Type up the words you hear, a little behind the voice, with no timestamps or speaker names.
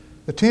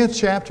The 10th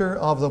chapter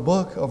of the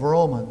book of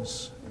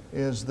Romans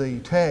is the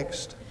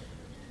text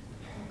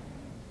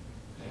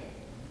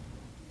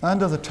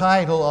under the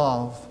title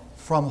of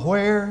From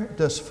Where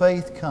Does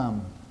Faith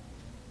Come?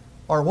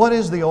 Or what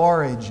is the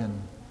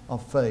origin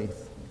of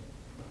faith?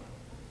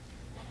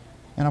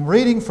 And I'm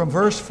reading from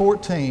verse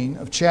 14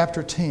 of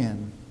chapter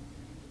 10.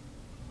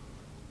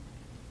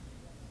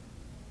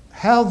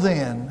 How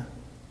then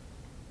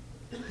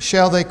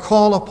shall they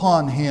call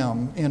upon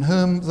Him in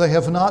whom they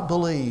have not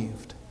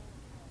believed?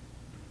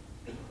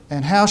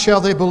 And how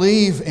shall they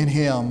believe in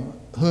Him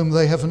whom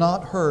they have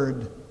not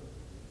heard?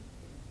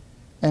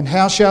 And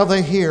how shall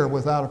they hear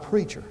without a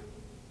preacher?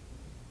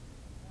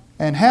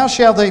 And how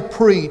shall they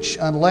preach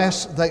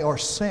unless they are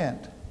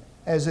sent?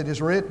 As it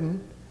is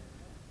written,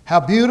 how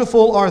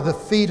beautiful are the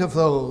feet of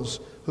those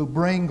who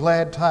bring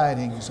glad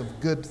tidings of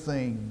good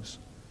things.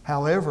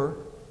 However,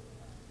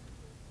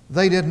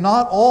 they did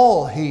not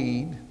all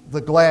heed the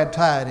glad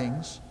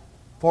tidings,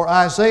 for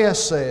Isaiah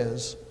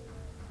says,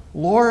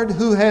 Lord,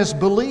 who has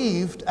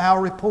believed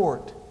our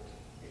report?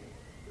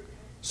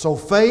 So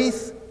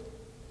faith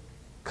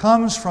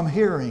comes from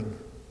hearing,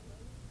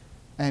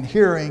 and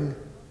hearing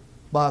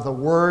by the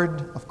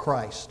word of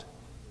Christ.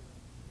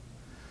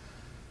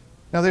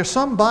 Now there's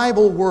some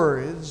Bible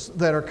words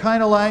that are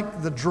kind of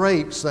like the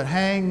drapes that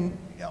hang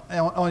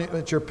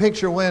at your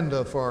picture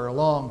window for a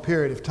long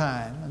period of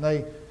time. And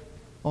they,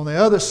 on the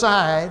other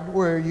side,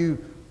 where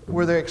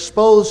they're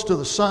exposed to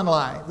the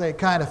sunlight, they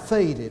kind of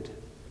faded.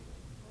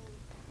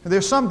 And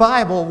there's some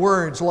Bible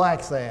words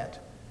like that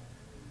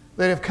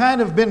have kind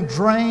of been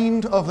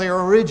drained of their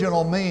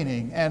original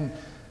meaning, and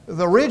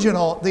the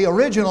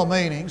original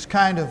meanings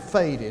kind of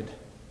faded.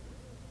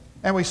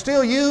 And we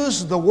still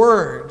use the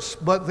words,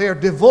 but they're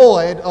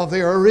devoid of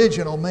their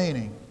original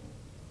meaning.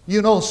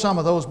 You know some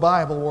of those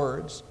Bible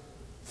words.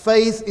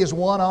 Faith is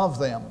one of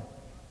them.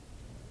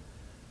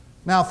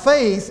 Now,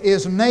 faith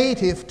is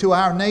native to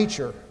our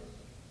nature.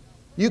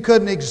 You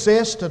couldn't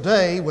exist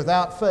today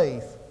without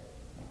faith.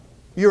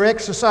 You're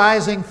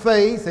exercising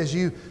faith as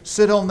you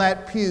sit on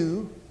that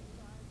pew.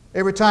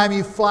 Every time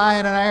you fly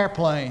in an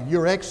airplane,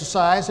 you're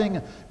exercising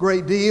a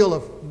great deal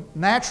of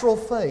natural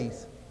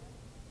faith.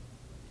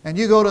 And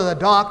you go to the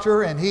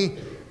doctor and he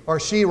or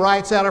she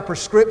writes out a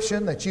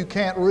prescription that you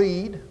can't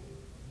read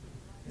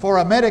for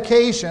a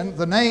medication,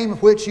 the name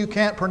of which you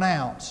can't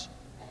pronounce.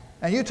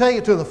 And you take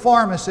it to the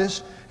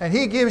pharmacist and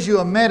he gives you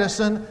a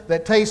medicine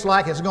that tastes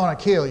like it's going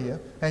to kill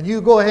you. And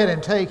you go ahead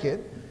and take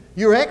it.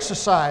 You're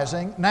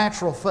exercising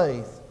natural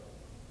faith.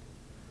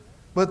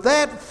 But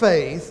that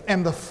faith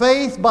and the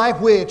faith by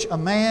which a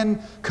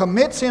man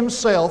commits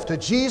himself to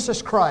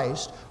Jesus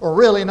Christ are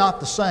really not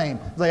the same.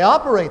 They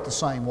operate the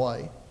same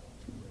way.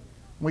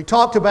 We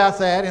talked about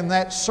that in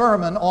that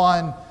sermon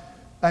on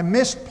a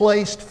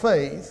misplaced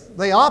faith.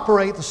 They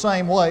operate the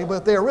same way,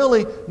 but they're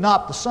really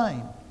not the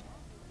same.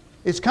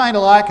 It's kind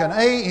of like an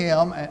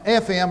AM and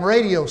FM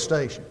radio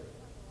station.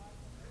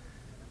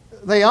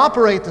 They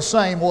operate the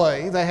same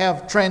way. They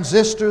have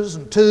transistors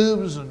and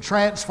tubes and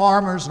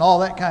transformers and all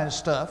that kind of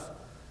stuff.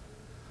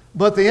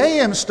 But the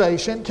AM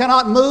station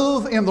cannot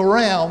move in the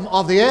realm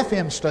of the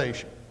FM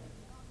station.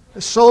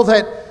 So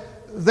that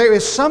there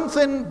is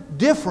something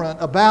different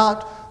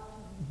about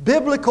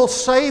biblical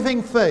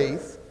saving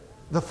faith,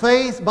 the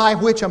faith by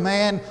which a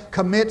man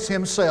commits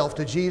himself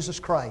to Jesus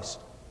Christ.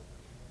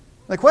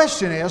 The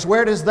question is, from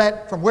where does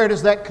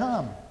that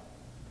come?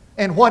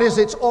 And what is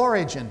its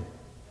origin?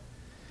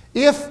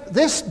 If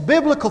this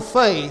biblical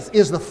faith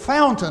is the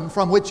fountain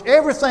from which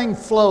everything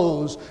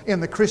flows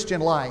in the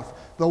Christian life,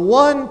 the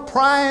one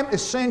prime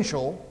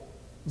essential,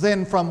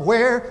 then from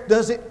where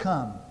does it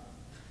come?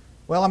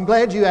 Well, I'm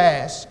glad you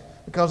asked,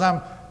 because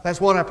that's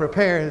what I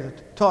prepared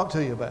to talk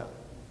to you about.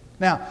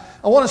 Now,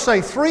 I want to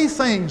say three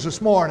things this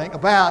morning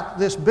about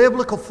this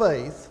biblical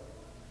faith,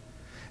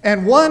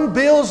 and one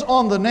builds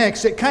on the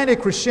next. It kind of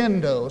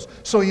crescendos,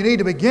 so you need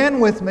to begin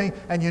with me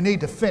and you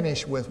need to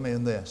finish with me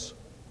in this.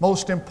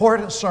 Most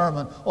important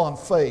sermon on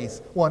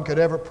faith one could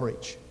ever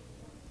preach.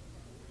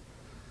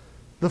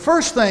 The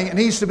first thing that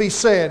needs to be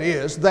said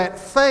is that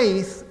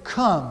faith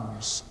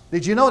comes.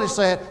 Did you notice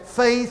that?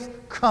 Faith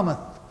cometh.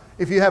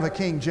 If you have a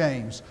King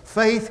James,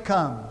 faith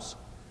comes.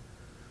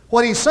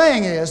 What he's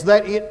saying is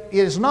that it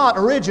is not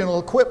original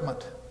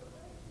equipment.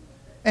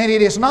 And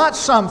it is not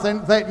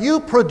something that you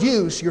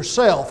produce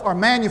yourself or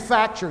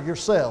manufacture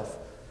yourself.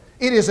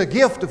 It is a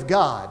gift of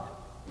God.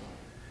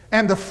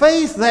 And the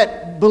faith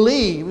that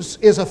believes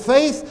is a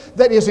faith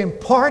that is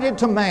imparted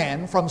to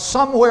man from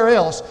somewhere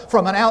else,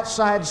 from an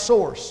outside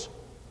source.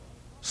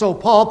 So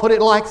Paul put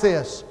it like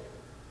this: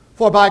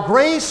 For by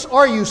grace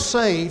are you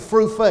saved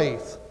through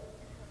faith,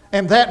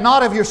 and that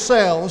not of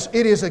yourselves,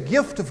 it is a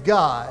gift of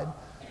God,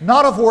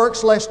 not of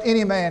works, lest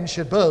any man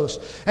should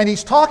boast. And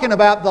he's talking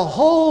about the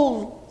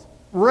whole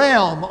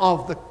realm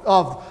of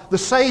the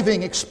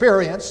saving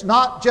experience,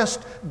 not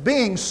just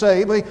being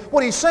saved.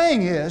 What he's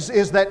saying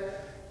is that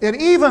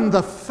even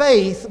the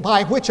faith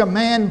by which a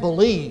man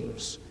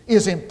believes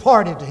is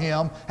imparted to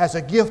him as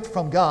a gift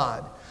from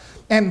God.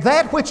 And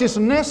that which is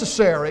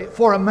necessary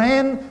for a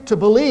man to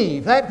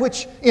believe, that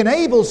which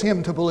enables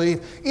him to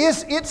believe,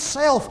 is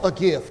itself a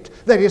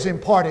gift that is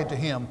imparted to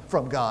him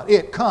from God.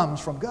 It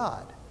comes from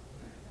God.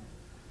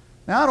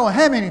 Now, I don't know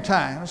how many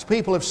times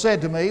people have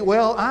said to me,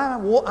 well,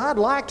 I'd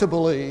like to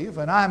believe,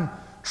 and I'm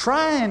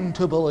trying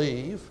to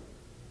believe.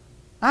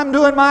 I'm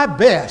doing my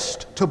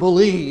best to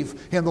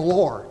believe in the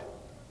Lord.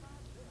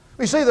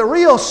 You see, the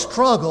real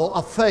struggle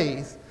of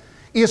faith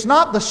is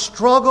not the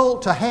struggle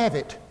to have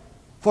it,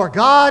 for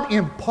God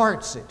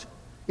imparts it.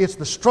 It's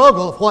the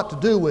struggle of what to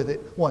do with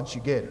it once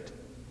you get it.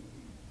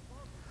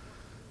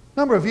 A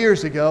number of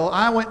years ago,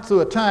 I went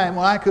through a time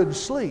when I couldn't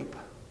sleep.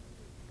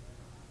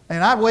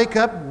 And I'd wake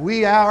up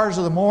wee hours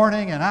of the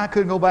morning and I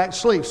couldn't go back to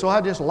sleep. So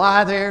I'd just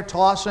lie there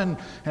tossing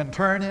and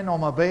turning on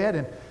my bed.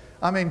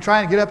 And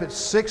trying to get up at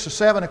 6 or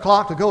 7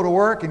 o'clock to go to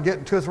work and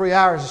getting 2 or 3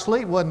 hours of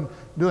sleep wasn't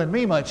doing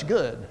me much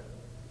good.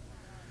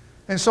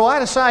 And so I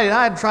decided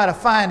I'd try to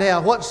find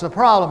out what's the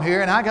problem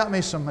here, and I got me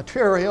some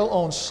material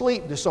on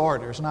sleep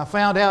disorders, and I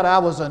found out I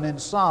was an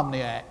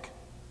insomniac.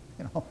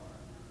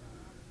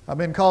 I've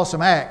been called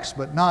some acts,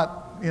 but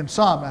not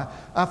insomnia.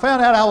 I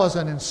found out I was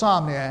an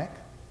insomniac,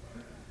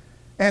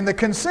 and the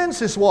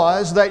consensus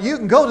was that you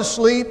can go to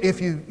sleep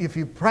if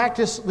you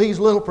practice these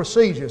little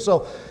procedures.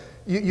 So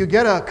you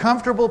get a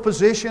comfortable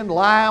position,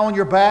 lie on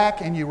your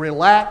back, and you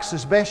relax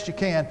as best you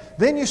can.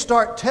 Then you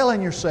start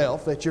telling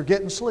yourself that you're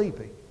getting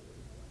sleepy.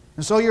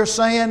 And so you're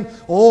saying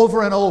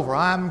over and over,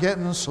 I'm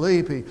getting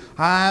sleepy.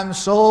 I'm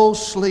so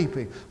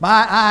sleepy.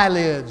 My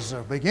eyelids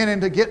are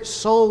beginning to get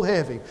so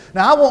heavy.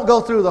 Now, I won't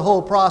go through the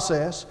whole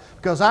process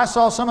because I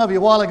saw some of you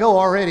a while ago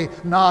already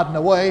nodding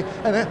away.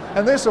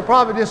 And this will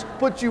probably just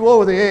put you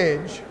over the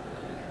edge.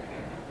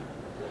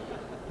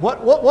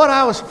 What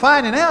I was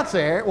finding out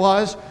there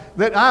was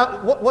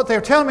that what they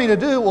were telling me to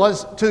do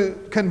was to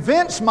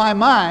convince my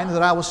mind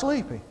that I was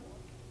sleepy.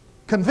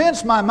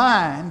 Convince my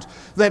mind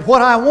that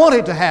what I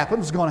wanted to happen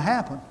was going to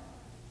happen.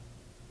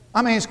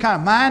 It's kind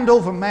of mind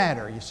over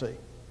matter, you see.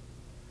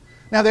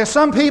 Now, there's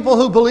some people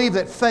who believe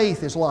that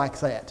faith is like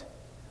that.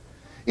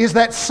 Is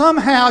that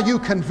somehow you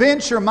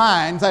convince your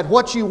mind that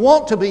what you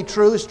want to be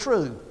true is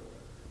true.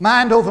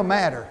 Mind over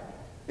matter.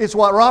 It's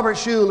what Robert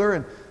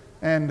Schuller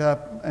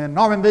and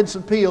Norman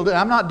Vincent Peale did.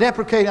 I'm not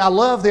deprecating, I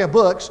love their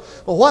books,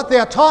 but what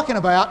they're talking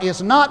about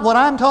is not what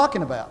I'm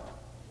talking about.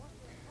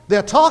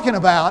 They're talking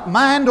about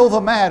mind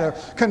over matter,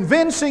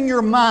 convincing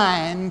your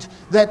mind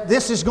that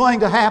this is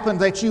going to happen,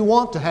 that you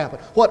want to happen.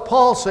 What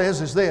Paul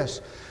says is this,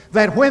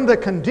 that when the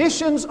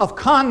conditions of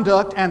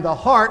conduct and the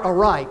heart are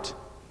right,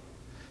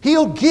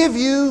 He'll give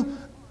you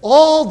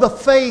all the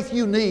faith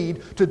you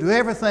need to do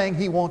everything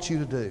He wants you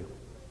to do.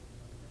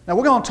 Now,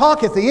 we're going to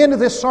talk at the end of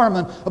this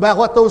sermon about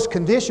what those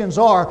conditions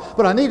are,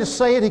 but I need to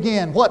say it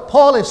again. What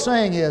Paul is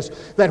saying is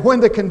that when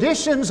the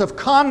conditions of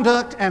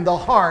conduct and the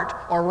heart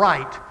are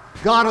right,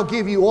 God will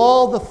give you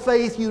all the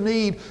faith you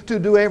need to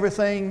do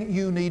everything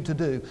you need to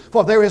do.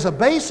 For there is a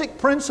basic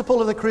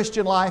principle of the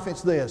Christian life,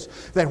 it's this,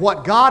 that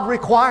what God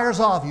requires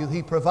of you,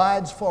 He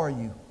provides for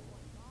you.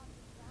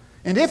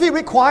 And if He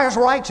requires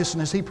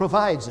righteousness, He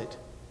provides it.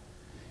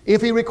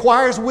 If He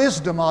requires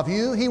wisdom of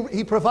you,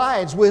 He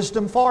provides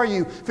wisdom for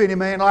you. If any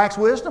man lacks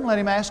wisdom, let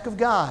him ask of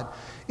God.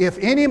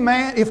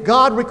 If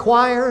God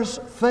requires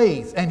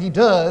faith, and He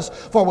does,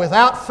 for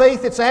without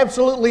faith it's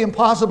absolutely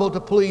impossible to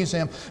please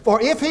Him.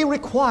 For if He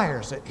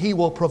requires it, He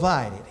will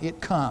provide it. It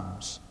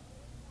comes.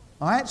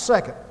 All right,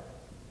 second.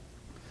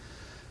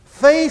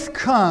 Faith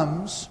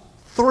comes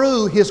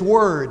through His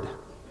Word.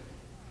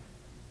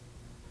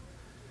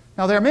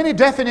 Now, there are many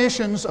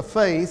definitions of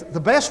faith. The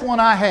best one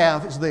I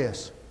have is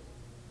this.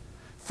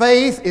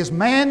 Faith is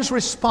man's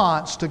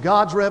response to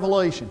God's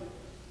revelation.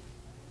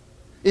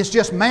 It's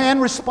just man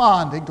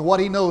responding to what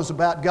he knows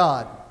about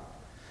God.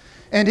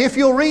 And if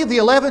you'll read the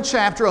 11th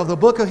chapter of the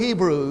book of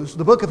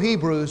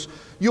Hebrews,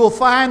 you'll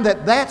find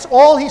that that's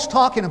all he's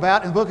talking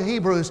about in the book of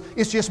Hebrews.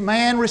 It's just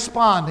man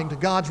responding to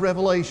God's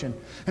revelation.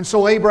 And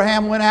so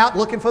Abraham went out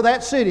looking for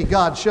that city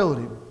God showed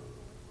him.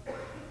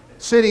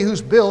 City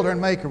whose builder and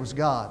maker was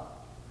God.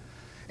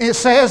 And it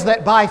says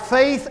that by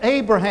faith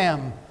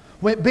Abraham,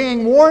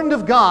 being warned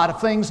of God of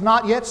things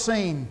not yet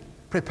seen,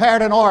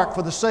 prepared an ark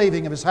for the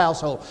saving of his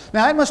household.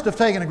 Now, it must have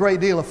taken a great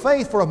deal of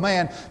faith for a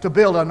man to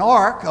build an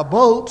ark, a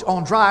boat,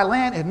 on dry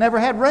land. It never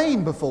had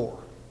rain before.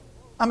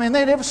 They'd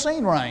never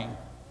seen rain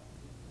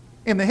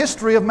in the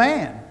history of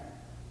man.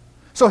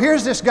 So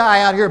here's this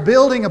guy out here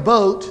building a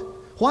boat.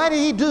 Why did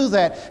he do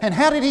that? And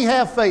how did he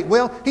have faith?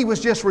 Well, he was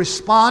just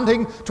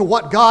responding to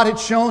what God had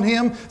shown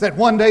him, that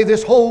one day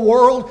this whole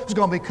world is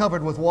going to be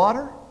covered with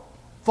water.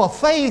 For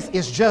faith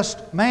is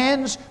just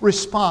man's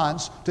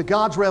response to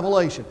God's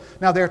revelation.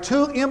 Now, there are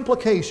two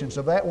implications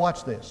of that.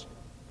 Watch this.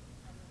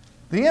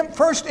 The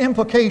first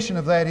implication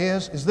of that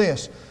is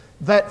this,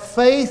 that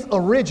faith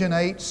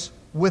originates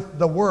with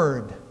the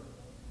Word.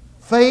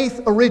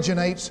 Faith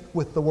originates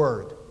with the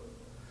Word.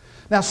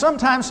 Now,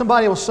 sometimes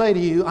somebody will say to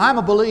you, I'm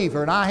a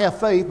believer and I have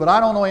faith, but I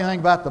don't know anything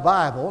about the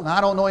Bible, and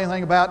I don't know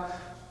anything about,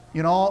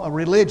 a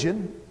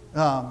religion.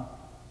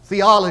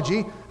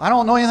 theology. I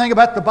don't know anything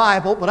about the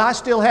Bible, but I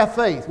still have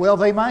faith. Well,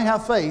 they might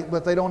have faith,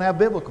 but they don't have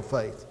biblical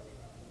faith.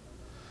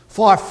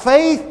 For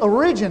faith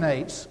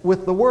originates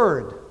with the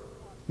Word.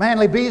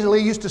 Manly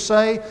Beasley used to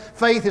say,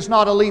 faith is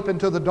not a leap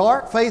into the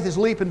dark, faith is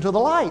a leap into the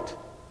light.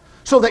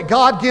 So that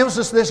God gives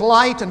us this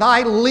light and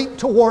I leap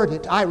toward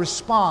it. I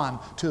respond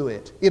to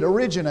it. It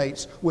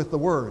originates with the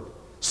Word.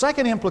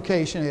 Second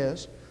implication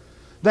is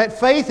that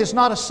faith is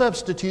not a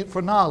substitute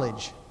for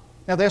knowledge.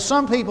 Now, there's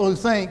some people who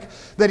think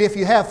that if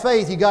you have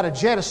faith, you've got to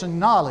jettison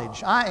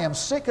knowledge. I am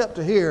sick up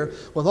to here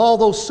with all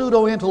those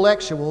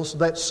pseudo-intellectuals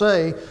that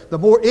say the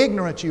more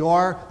ignorant you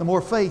are, the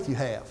more faith you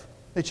have.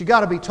 That you've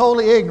got to be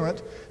totally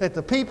ignorant, that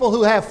the people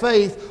who have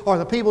faith are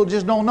the people who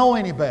just don't know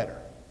any better.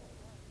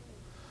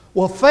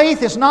 Well,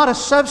 faith is not a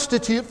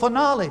substitute for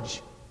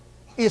knowledge.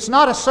 It's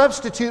not a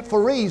substitute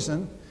for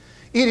reason.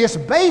 It is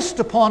based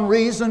upon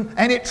reason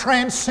and it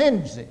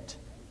transcends it.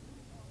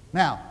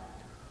 Now,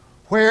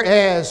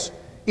 whereas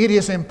it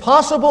is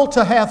impossible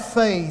to have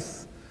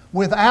faith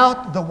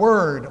without the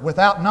Word,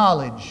 without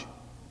knowledge,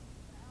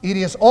 it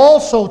is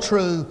also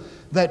true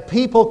that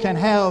people can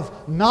have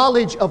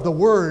knowledge of the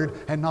Word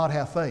and not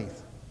have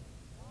faith.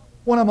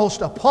 One of the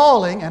most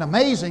appalling and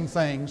amazing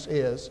things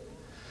is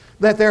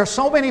that there are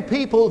so many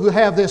people who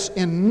have this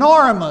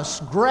enormous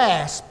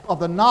grasp of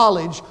the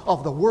knowledge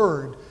of the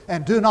Word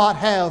and do not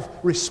have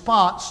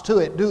response to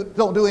it,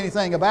 don't do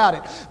anything about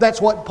it.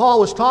 That's what Paul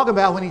was talking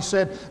about when he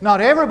said,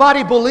 not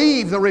everybody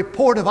believed the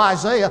report of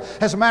Isaiah.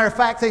 As a matter of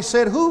fact, they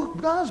said, who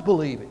does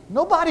believe it?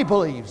 Nobody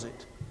believes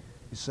it,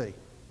 you see.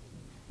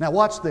 Now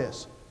watch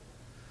this.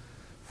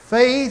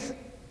 Faith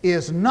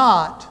is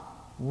not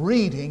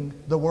reading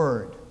the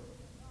Word.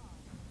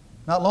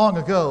 Not long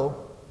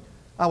ago,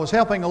 I was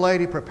helping a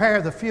lady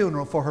prepare the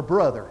funeral for her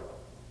brother.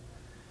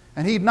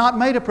 And he'd not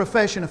made a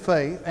profession of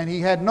faith, and he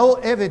had no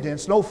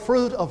evidence, no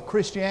fruit of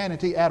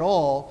Christianity at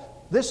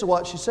all. This is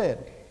what she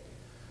said.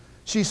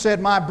 She said,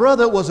 my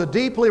brother was a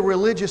deeply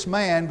religious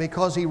man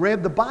because he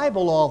read the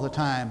Bible all the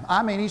time.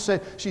 I mean,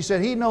 she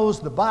said, he knows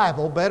the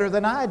Bible better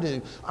than I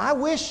do. I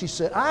wish, she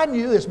said, I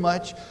knew as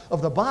much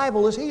of the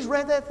Bible as he's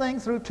read that thing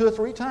through 2 or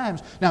 3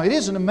 times. Now, it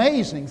is an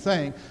amazing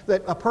thing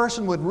that a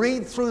person would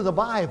read through the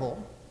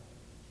Bible.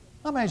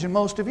 I imagine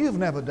most of you have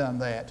never done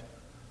that.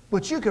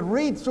 But you could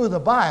read through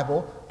the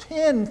Bible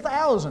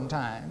 10,000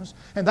 times,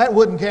 and that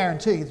wouldn't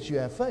guarantee that you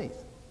have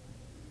faith.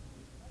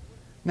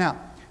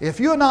 Now, if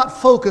you're not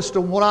focused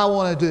on what I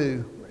want to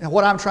do and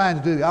what I'm trying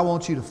to do, I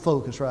want you to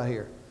focus right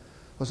here.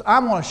 Because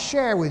I'm going to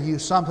share with you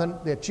something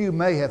that you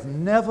may have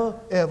never,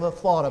 ever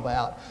thought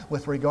about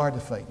with regard to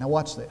faith. Now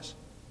watch this.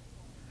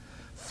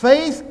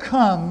 Faith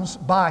comes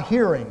by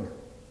hearing,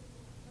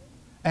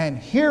 and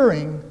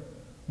hearing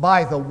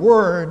by the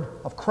Word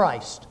of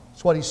Christ.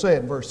 That's what he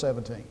said in verse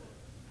 17.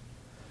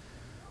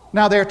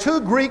 Now, there are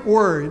 2 Greek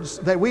words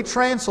that we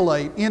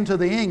translate into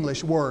the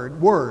English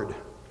word.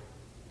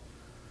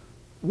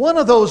 One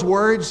of those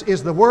words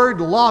is the word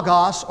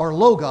logos or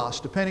logos,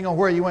 depending on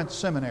where you went to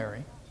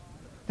seminary.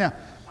 Now,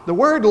 the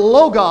word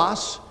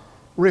logos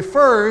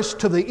refers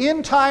to the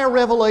entire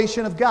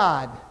revelation of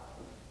God.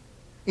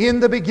 In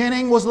the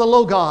beginning was the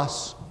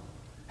Logos,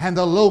 and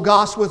the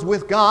Logos was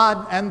with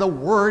God, and the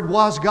Word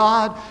was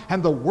God,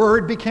 and the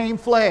Word became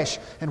flesh.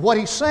 And what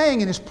he's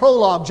saying in his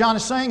prologue, John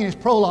is saying in his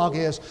prologue,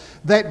 is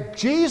that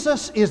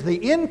Jesus is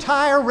the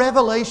entire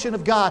revelation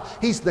of God.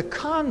 He's the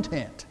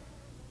content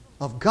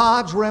of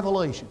God's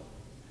revelation.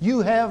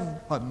 You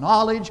have a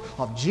knowledge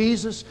of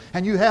Jesus,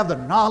 and you have the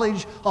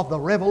knowledge of the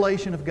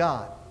revelation of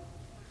God.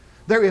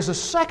 There is a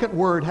second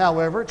word,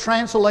 however,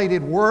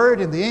 translated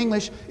word in the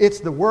English. It's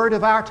the word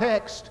of our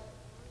text.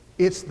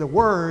 It's the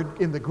word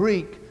in the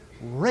Greek,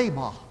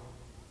 rhema.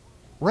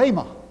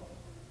 Rhema.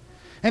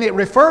 And it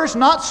refers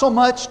not so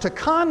much to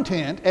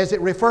content as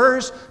it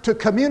refers to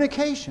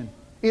communication.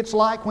 It's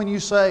like when you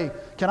say,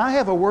 can I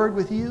have a word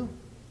with you?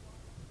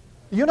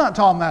 You're not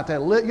talking about that.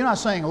 You're not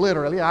saying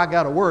literally, I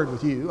got a word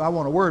with you. I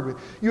want a word with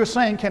you. You're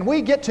saying, can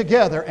we get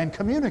together and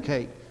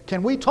communicate?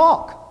 Can we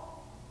talk?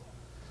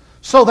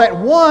 So that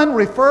one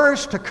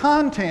refers to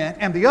content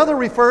and the other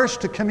refers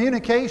to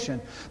communication.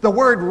 The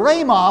word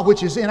rhema,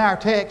 which is in our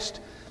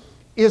text,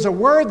 is a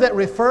word that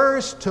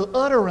refers to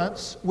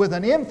utterance with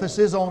an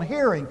emphasis on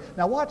hearing.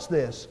 Now watch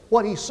this.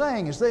 What he's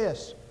saying is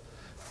this.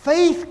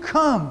 Faith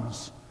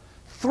comes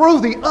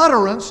through the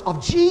utterance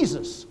of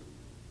Jesus.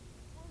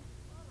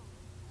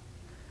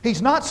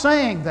 He's not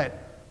saying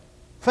that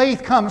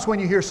faith comes when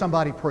you hear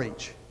somebody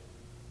preach.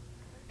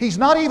 He's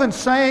not even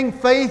saying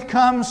faith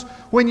comes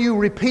when you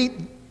repeat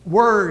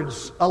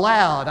words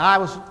aloud. I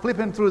was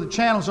flipping through the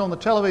channels on the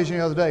television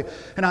the other day,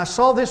 and I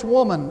saw this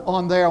woman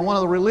on there on one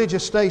of the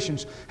religious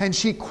stations, and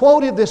she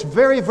quoted this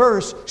very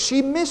verse.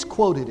 She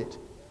misquoted it.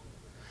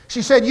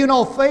 She said, you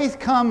know, faith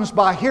comes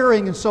by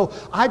hearing, and so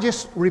I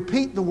just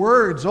repeat the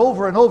words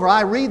over and over.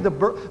 I read the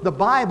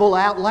Bible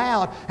out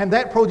loud, and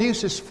that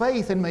produces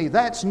faith in me.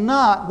 That's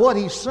not what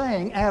he's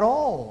saying at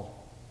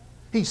all.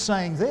 He's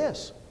saying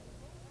this.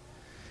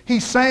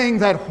 He's saying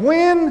that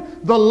when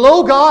the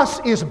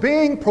Logos is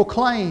being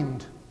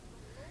proclaimed,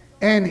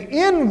 and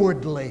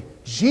inwardly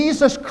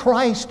Jesus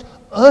Christ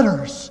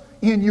utters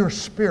in your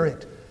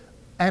spirit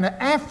an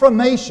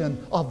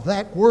affirmation of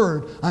that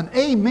word, an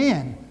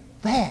amen,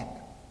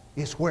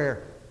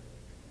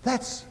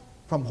 that's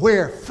from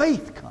where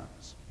faith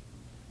comes.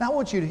 Now I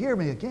want you to hear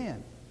me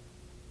again.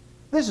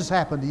 This has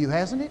happened to you,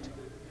 hasn't it?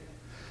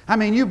 I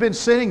mean, you've been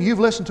sitting, you've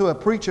listened to a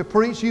preacher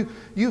preach,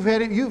 you've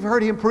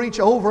heard him preach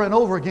over and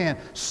over again,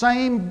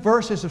 same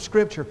verses of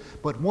Scripture.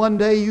 But one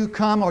day you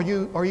come, are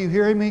you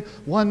hearing me?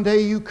 One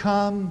day you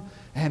come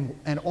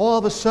and all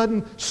of a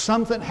sudden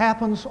something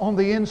happens on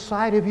the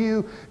inside of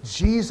you.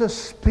 Jesus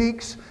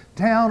speaks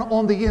down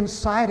on the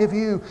inside of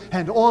you,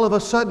 and all of a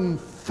sudden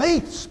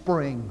faith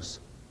springs.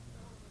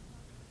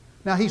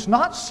 Now He's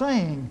not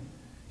saying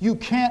you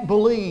can't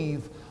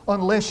believe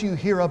unless you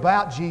hear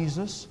about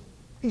Jesus.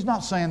 He's not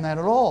saying that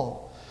at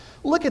all.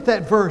 Look at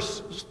that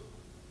verse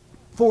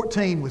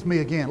 14 with me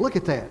again. Look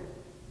at that.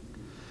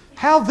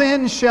 How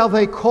then shall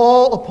they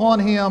call upon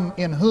Him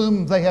in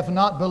whom they have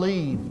not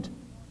believed?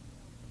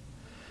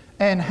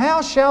 And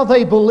how shall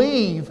they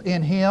believe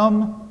in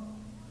Him?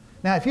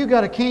 Now, if you've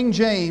got a King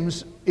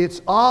James,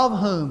 it's of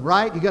whom,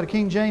 right? You got a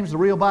King James, the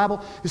real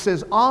Bible. It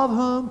says of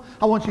whom.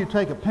 I want you to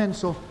take a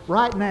pencil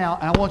right now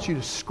and I want you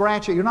to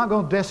scratch it. You're not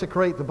going to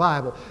desecrate the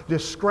Bible.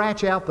 Just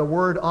scratch out the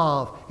word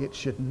of. It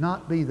should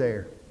not be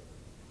there.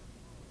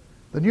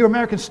 The New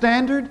American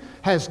Standard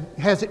has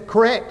it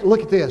correct.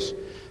 Look at this.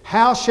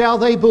 How shall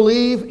they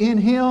believe in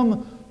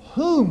Him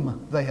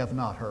whom they have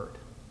not heard?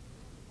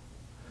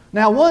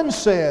 Now, one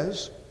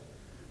says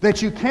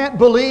that you can't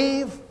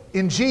believe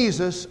in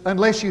Jesus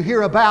unless you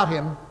hear about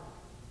Him.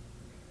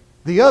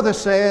 The other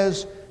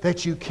says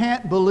that you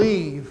can't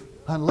believe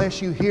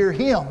unless you hear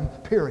Him,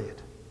 period.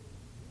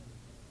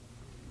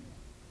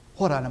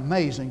 What an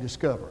amazing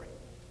discovery.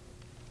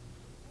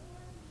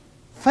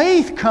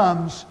 Faith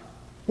comes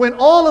when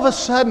all of a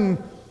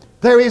sudden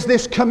there is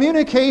this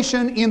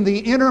communication in the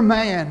inner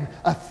man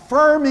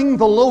affirming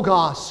the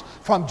Logos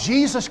from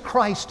Jesus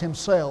Christ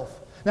Himself.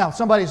 Now,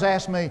 somebody's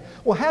asked me,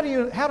 well, how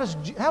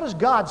does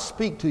God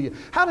speak to you?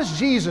 How does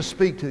Jesus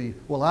speak to you?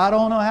 Well, I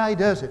don't know how He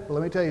does it. But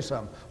let me tell you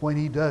something. When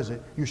He does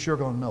it, you're sure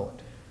going to know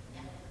it.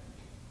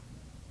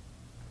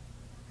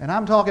 And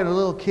I'm talking to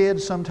little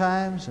kids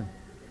sometimes,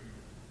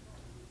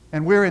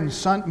 and we're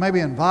maybe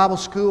in Bible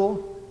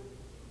school,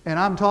 and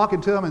I'm talking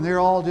to them, and they're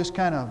all just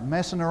kind of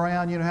messing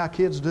around. You know how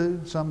kids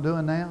do? Some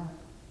doing now.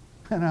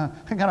 And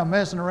kind of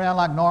messing around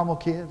like normal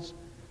kids.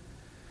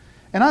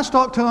 And I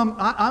start to them,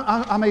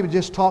 I maybe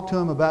just talk to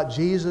them about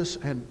Jesus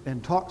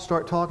and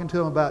start talking to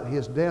them about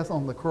His death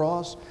on the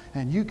cross,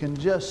 and you can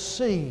just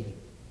see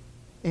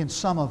in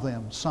some of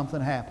them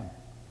something happen.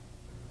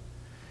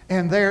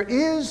 And there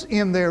is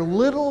in their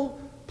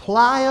little,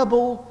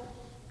 pliable,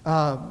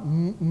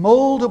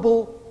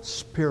 moldable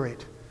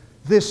spirit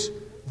this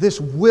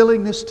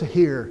willingness to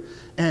hear.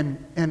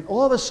 And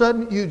all of a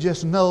sudden you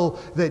just know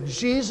that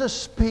Jesus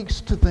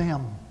speaks to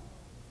them,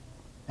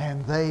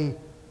 and they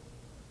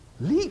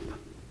leap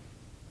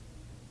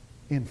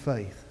in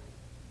faith.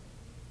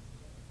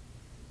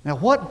 Now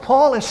what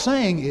Paul is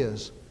saying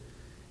is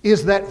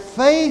that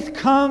faith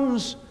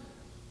comes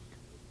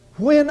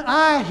when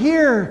I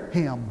hear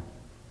Him.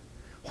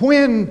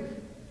 When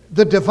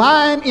the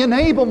divine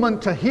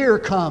enablement to hear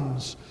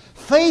comes.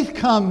 Faith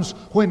comes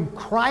when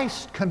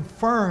Christ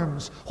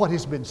confirms what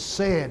has been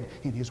said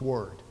in His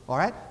Word. All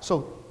right?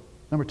 So,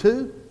 number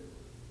 2,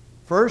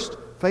 first,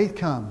 faith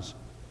comes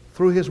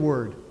through His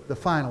Word, the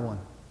final one,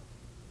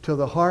 to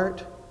the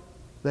heart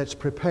that's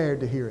prepared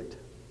to hear it.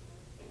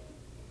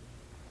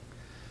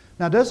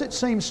 Now, does it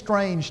seem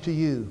strange to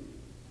you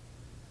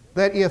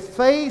that if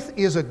faith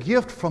is a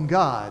gift from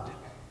God,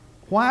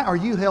 why are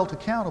you held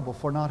accountable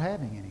for not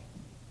having any?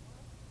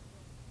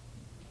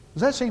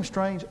 Does that seem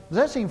strange? Does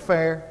that seem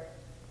fair?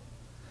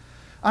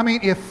 I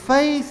mean, if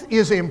faith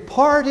is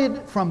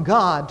imparted from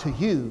God to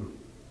you,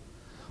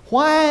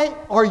 why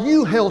are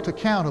you held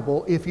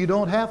accountable if you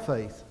don't have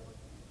faith?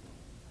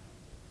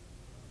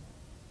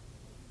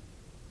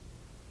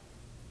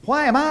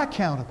 Why am I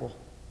accountable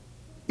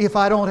if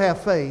I don't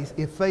have faith,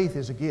 if faith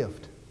is a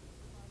gift?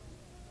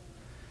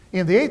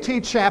 In the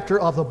 18th chapter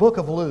of the book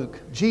of Luke,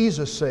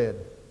 Jesus said,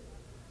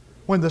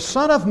 when the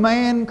Son of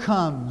Man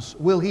comes,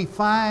 will He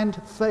find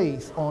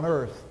faith on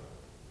earth?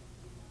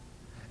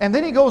 And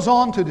then He goes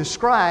on to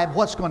describe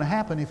what's going to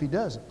happen if He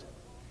doesn't.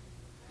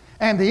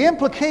 And the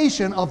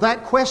implication of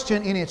that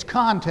question in its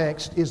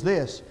context is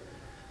this,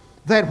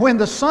 that when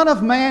the Son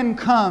of Man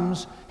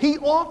comes, He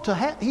ought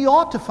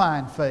to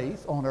find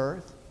faith on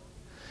earth,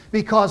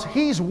 because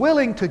He's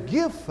willing to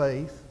give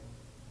faith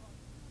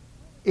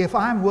if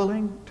I'm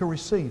willing to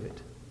receive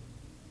it.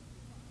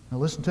 Now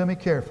listen to me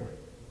carefully.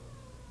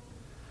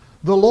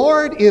 The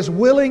Lord is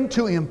willing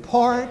to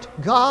impart,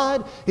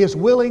 God is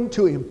willing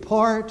to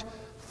impart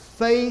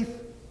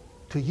faith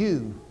to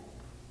you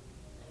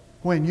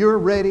when you're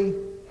ready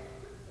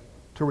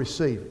to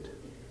receive it.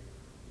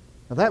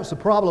 Now that was the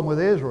problem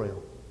with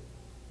Israel.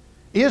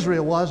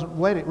 Israel wasn't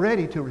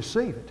ready to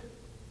receive it.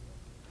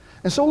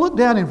 And so look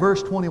down in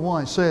verse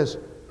 21. It says,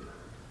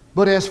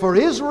 but as for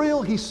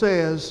Israel, He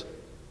says,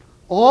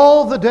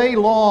 All the day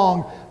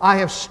long I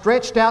have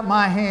stretched out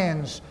my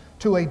hands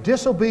to a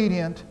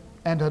disobedient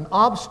and an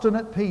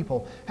obstinate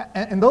people.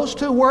 And those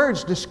two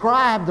words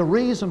describe the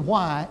reason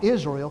why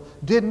Israel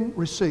didn't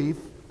receive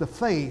the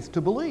faith to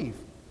believe.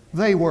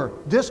 They were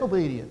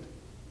disobedient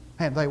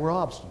and they were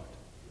obstinate.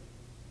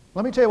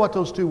 Let me tell you what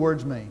those two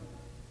words mean.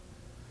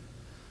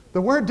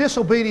 The word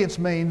disobedience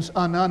means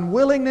an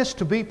unwillingness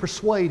to be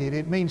persuaded.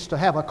 It means to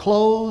have a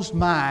closed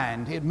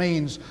mind. It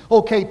means,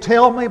 okay,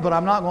 tell me, but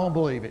I'm not going to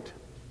believe it.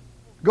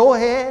 Go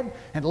ahead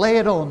and lay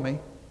it on me,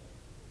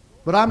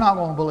 but I'm not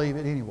going to believe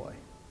it anyway.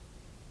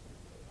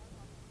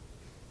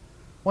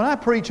 When I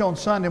preach on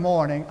Sunday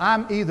morning,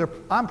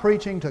 I'm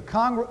preaching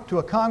to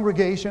a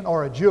congregation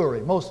or a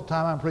jury. Most of the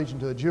time I'm preaching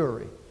to a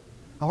jury.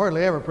 I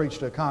hardly ever preach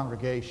to a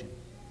congregation.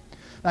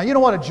 Now, you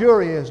know what a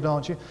jury is,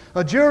 don't you?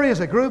 A jury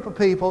is a group of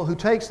people who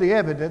takes the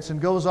evidence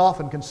and goes off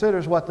and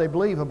considers what they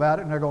believe about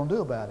it and they're going to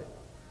do about it.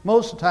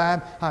 Most of the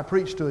time, I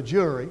preach to a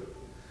jury,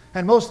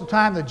 and most of the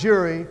time the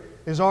jury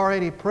is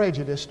already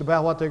prejudiced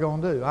about what they're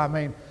going to do. I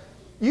mean,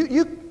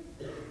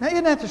 now,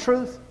 isn't that the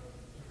truth?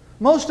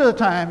 Most of the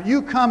time,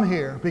 you come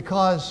here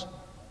because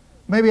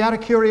maybe out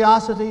of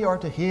curiosity or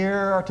to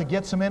hear or to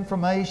get some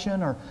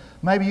information, or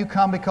maybe you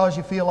come because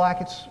you feel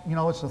like it's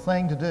the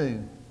thing to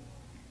do.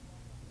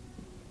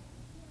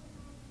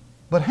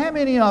 But how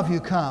many of you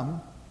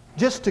come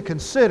just to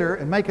consider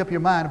and make up your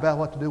mind about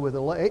what to do with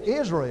it?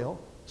 Israel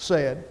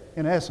said,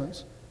 in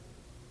essence,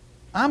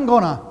 I'm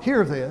going to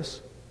hear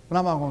this, but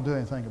I'm not going to do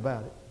anything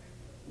about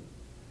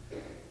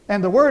it.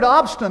 And the word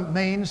obstinate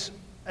means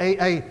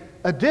a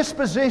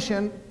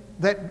disposition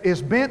that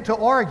is bent to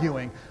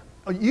arguing.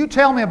 You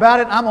tell me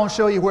about it, I'm going to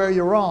show you where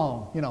you're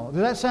wrong.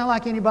 Does that sound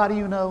like anybody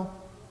you know?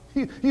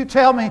 You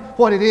tell me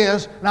what it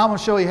is, and I'm going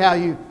to show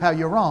you how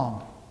you're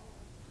wrong.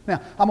 Now,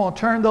 I'm going to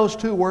turn those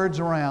two words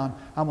around.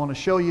 I'm going to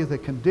show you the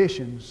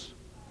conditions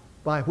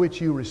by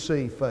which you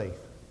receive faith.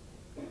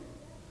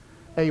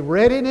 A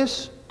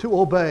readiness to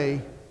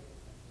obey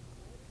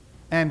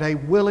and a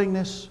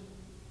willingness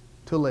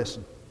to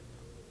listen.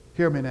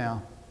 Hear me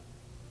now.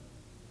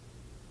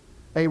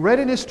 A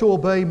readiness to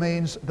obey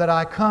means that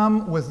I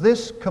come with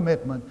this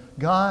commitment.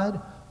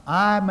 God,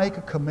 I make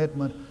a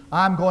commitment.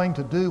 I'm going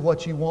to do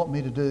what you want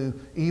me to do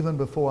even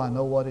before I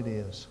know what it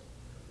is.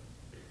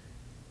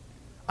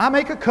 I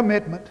make a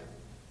commitment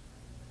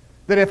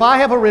that if I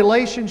have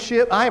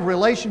relationship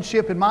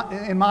in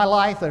my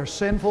life that are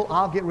sinful,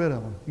 I'll get rid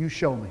of them. You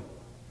show me.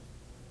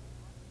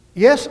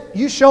 Yes,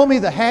 you show me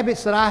the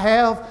habits that I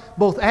have,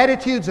 both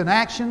attitudes and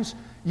actions.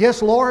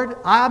 Yes, Lord,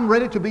 I'm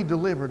ready to be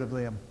delivered of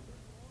them.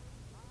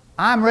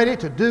 I'm ready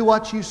to do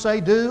what you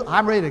say do.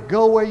 I'm ready to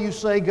go where you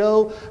say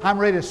go. I'm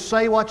ready to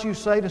say what you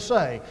say to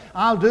say.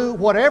 I'll do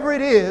whatever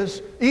it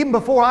is even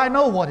before I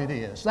know what it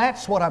is.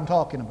 That's what I'm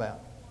talking about.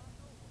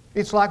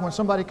 It's like when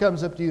somebody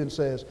comes up to you and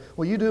says,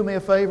 will you do me a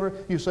favor?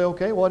 You say,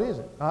 okay, what is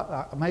it?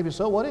 Maybe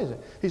so, what is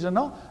it? He said,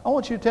 no, I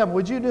want you to tell me,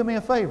 would you do me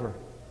a favor?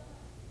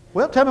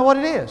 Well, tell me what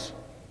it is.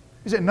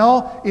 He said,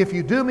 no, if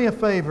you do me a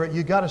favor,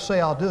 you got to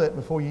say I'll do it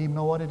before you even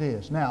know what it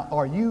is. Now,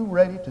 are you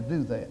ready to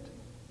do that?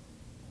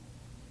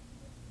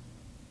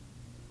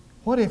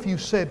 What if you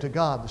said to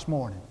God this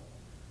morning,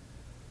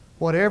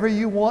 whatever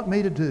you want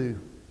me to do,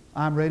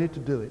 I'm ready to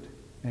do it.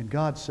 And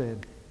God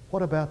said,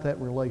 what about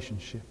that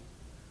relationship?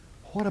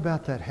 What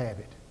about that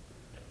habit?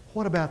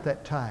 What about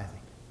that tithing?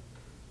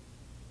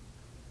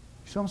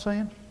 You see what I'm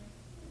saying?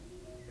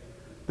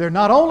 There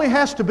not only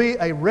has to be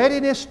a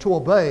readiness to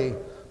obey,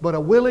 but a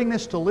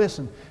willingness to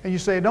listen. And you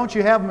say, don't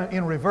you have them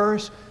in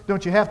reverse?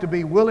 Don't you have to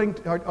be willing,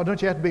 or don't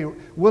you have to be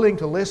willing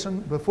to listen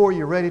before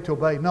you're ready to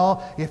obey?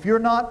 No, if you're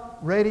not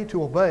ready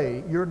to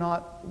obey, you're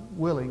not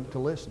willing to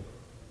listen.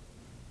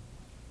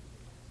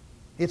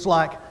 It's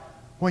like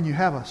when you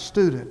have a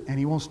student and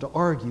he wants to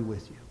argue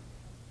with you.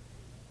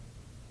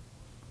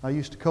 I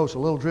used to coach a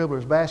little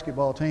dribblers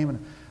basketball team,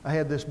 and I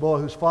had this boy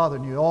whose father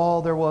knew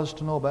all there was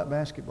to know about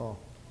basketball.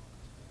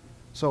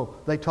 So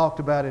they talked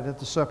about it at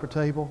the supper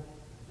table.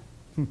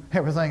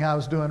 Everything I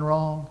was doing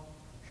wrong.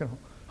 I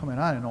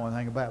didn't know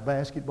anything about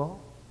basketball.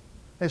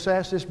 They just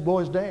asked this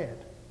boy's dad.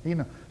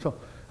 So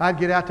I'd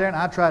get out there and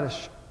I'd try to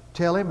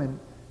tell him, and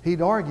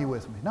he'd argue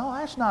with me. No,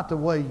 that's not the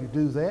way you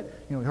do that.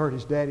 He heard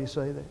his daddy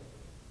say that.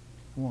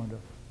 He wanted to,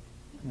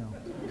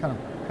 kind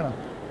of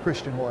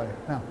Christian way.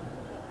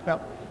 Now,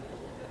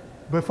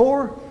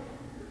 before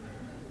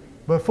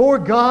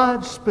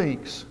God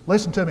speaks,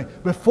 listen to me,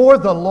 before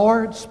the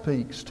Lord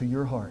speaks to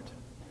your heart,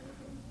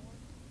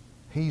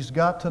 He's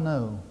got to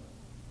know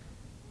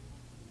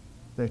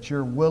that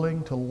you're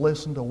willing to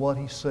listen to what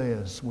He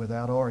says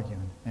without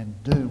arguing and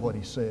do what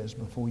He says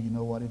before you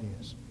know what it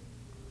is.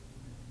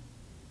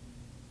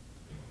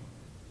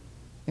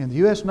 In the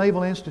U.S.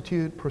 Naval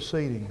Institute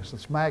proceedings,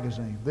 this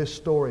magazine, this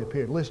story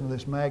appeared. Listen to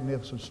this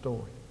magnificent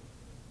story.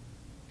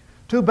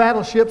 2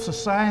 battleships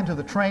assigned to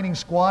the training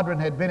squadron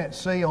had been at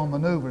sea on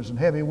maneuvers in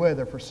heavy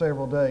weather for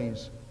several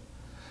days.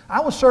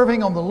 I was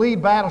serving on the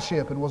lead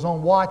battleship and was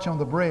on watch on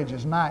the bridge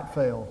as night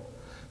fell.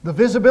 The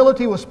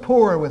visibility was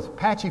poor with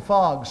patchy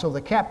fog, so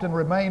the captain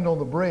remained on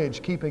the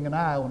bridge, keeping an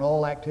eye on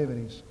all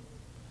activities.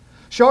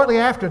 Shortly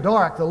after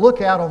dark, the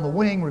lookout on the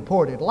wing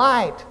reported,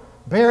 "Light,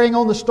 bearing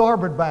on the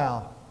starboard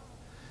bow."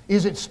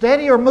 "Is it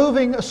steady or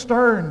moving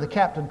astern?" the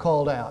captain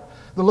called out.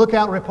 The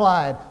lookout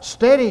replied,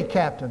 "Steady,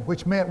 Captain,"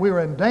 which meant we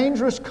were in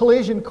dangerous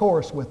collision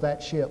course with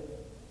that ship.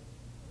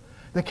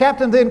 The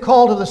captain then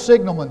called to the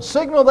signalman,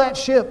 "Signal that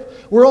ship.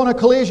 We're on a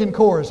collision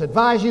course.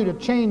 Advise you to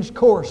change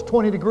course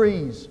 20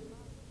 degrees.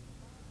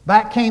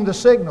 Back came the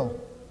signal.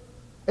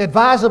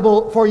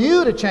 "Advisable for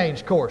you to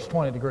change course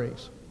 20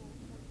 degrees.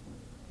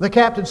 The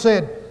captain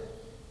said,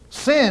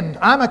 "Send.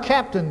 I'm a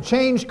captain.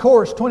 Change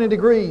course 20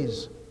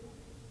 degrees.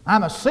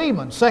 "I'm a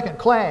seaman, second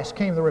class,"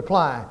 came the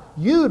reply.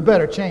 "You'd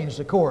better change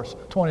the course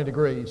 20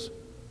 degrees.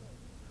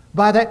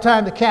 By that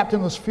time, the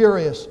captain was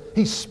furious.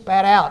 He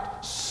spat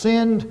out,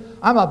 "Send.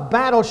 I'm a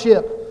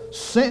battleship.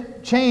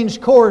 Change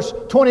course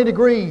 20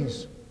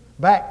 degrees.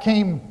 Back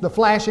came the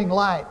flashing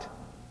light.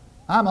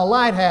 "I'm a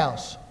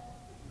lighthouse."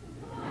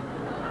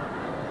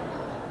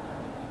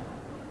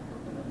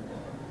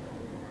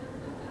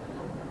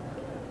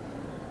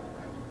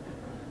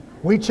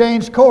 We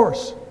changed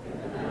course.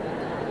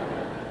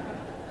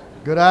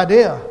 Good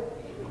idea.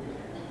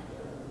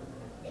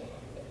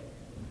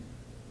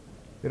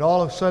 It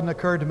all of a sudden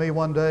occurred to me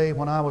one day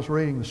when I was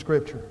reading the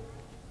Scripture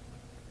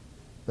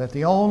that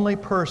the only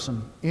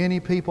person any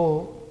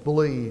people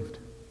believed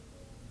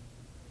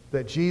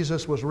that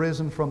Jesus was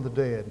risen from the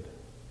dead,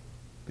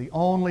 the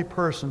only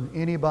person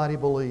anybody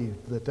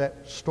believed that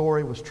that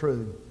story was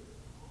true,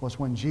 was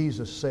when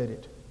Jesus said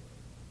it.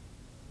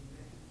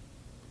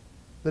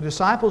 The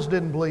disciples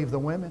didn't believe the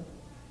women,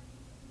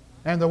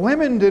 and the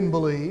women didn't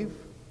believe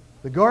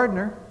the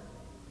gardener.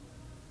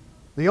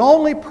 The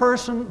only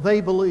person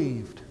they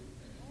believed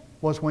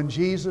was when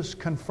Jesus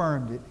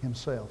confirmed it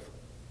himself.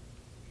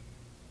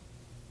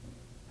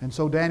 And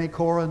so Danny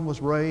Corin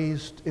was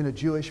raised in a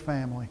Jewish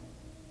family.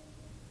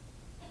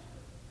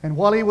 And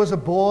while he was a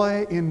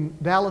boy in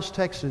Dallas,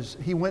 Texas,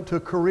 he went to a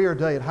career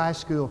day at high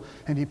school,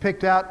 and he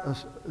picked out,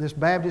 this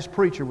Baptist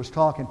preacher was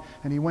talking,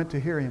 and he went to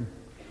hear him.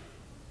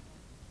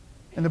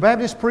 And the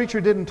Baptist preacher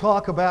didn't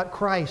talk about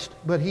Christ,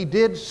 but he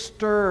did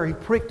stir, he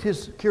pricked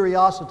his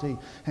curiosity,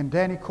 and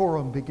Danny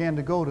Corum began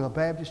to go to a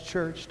Baptist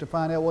church to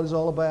find out what it's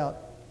all about.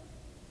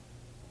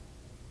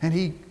 And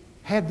he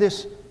had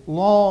this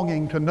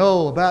longing to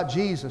know about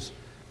Jesus.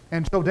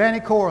 And so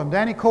Danny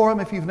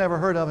Corum, if you've never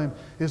heard of him,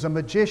 is a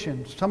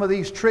magician. Some of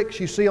these tricks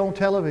you see on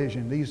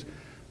television, these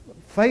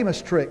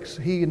famous tricks,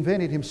 he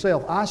invented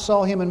himself. I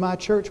saw him in my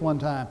church one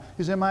time.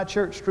 He's in my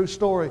church, true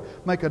story,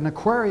 make an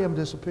aquarium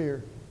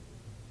disappear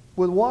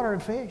with water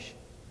and fish.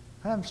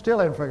 I still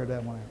haven't figured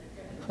that one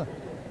out.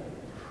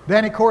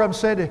 Danny Corum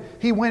said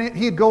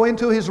he'd go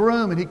into his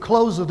room and he'd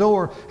close the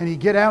door and he'd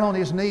get out on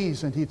his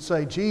knees and he'd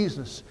say,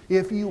 "Jesus,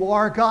 if you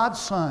are God's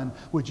Son,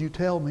 would you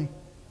tell me?"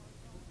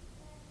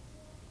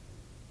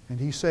 And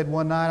he said,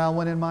 "One night I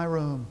went in my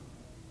room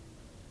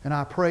and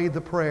I prayed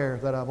the prayer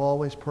that I've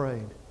always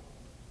prayed."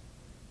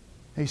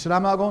 He said,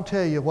 "I'm not going to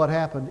tell you what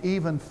happened.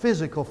 Even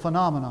physical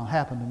phenomena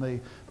happened to me."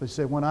 But he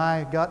said, when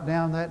I got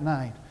down that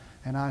night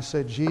and I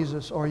said,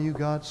 "Jesus, are you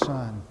God's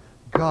Son?"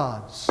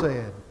 God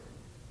said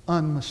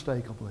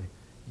unmistakably,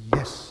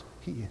 "Yes,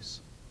 He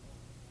is."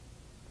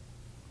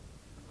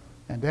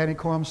 And Danny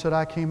Corum said,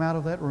 I came out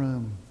of that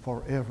room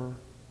forever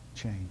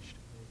changed.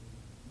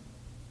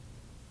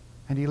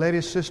 And he led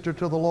his sister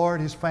to the Lord.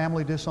 His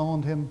family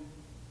disowned him.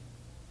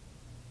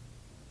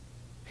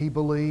 He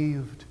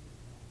believed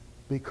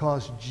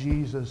because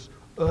Jesus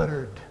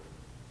uttered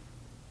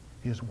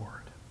His word.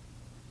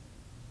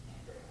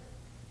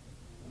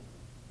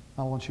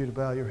 I want you to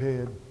bow your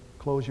head.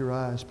 Close your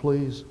eyes,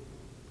 please.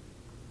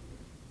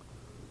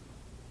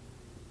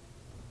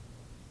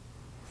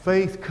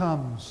 Faith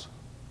comes.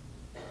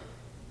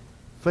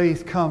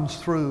 Faith comes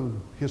through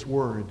His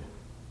word.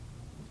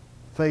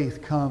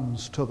 Faith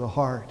comes to the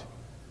heart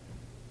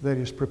that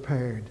is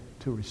prepared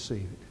to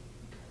receive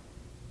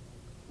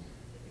it.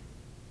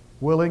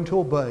 Willing to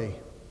obey.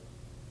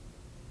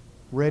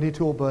 Ready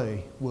to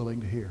obey.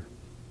 Willing to hear.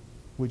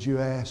 Would you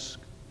ask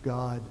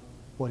God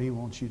what He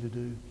wants you to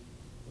do?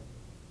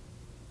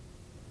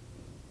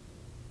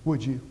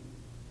 Would you?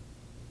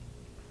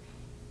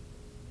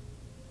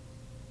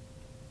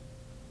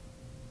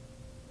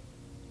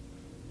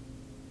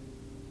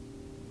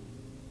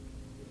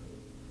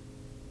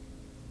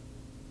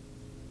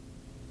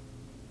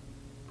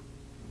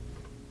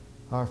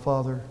 Our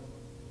Father,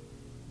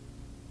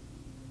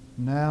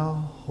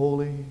 now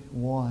Holy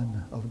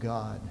One of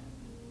God,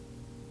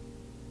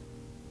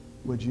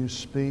 would you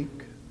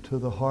speak to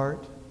the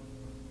heart,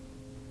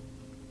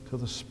 to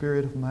the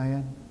spirit of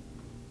man?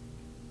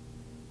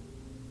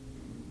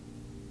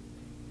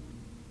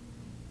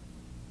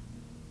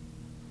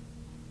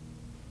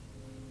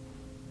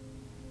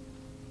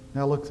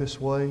 Now look this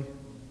way.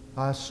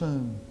 I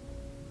assume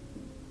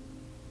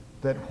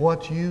that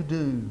what you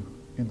do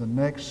in the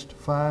next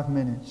 5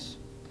 minutes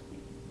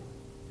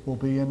will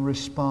be in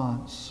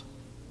response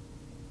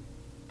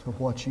to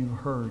what you've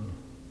heard.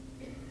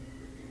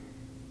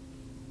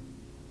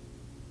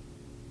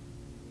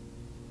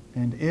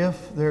 And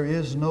if there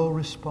is no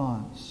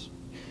response,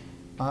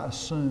 I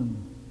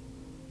assume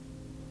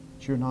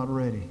that you're not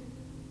ready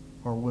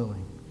or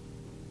willing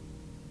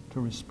to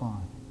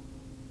respond.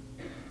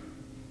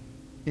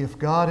 If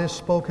God has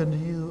spoken to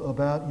you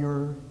about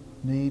your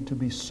need to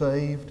be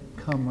saved,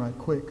 come right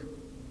quick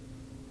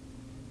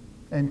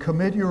and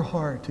commit your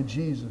heart to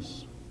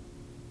Jesus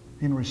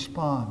in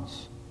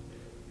response.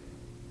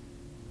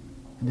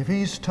 And if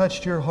He's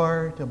touched your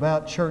heart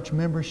about church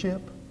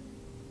membership,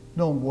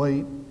 don't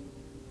wait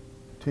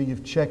till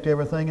you've checked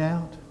everything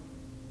out.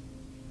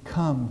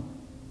 Come.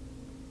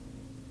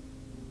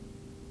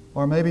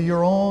 Or maybe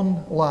your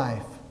own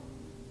life.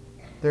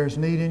 There's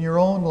need in your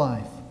own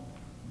life.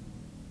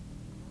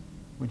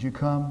 Would you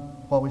come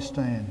while we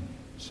stand,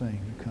 sing,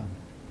 come?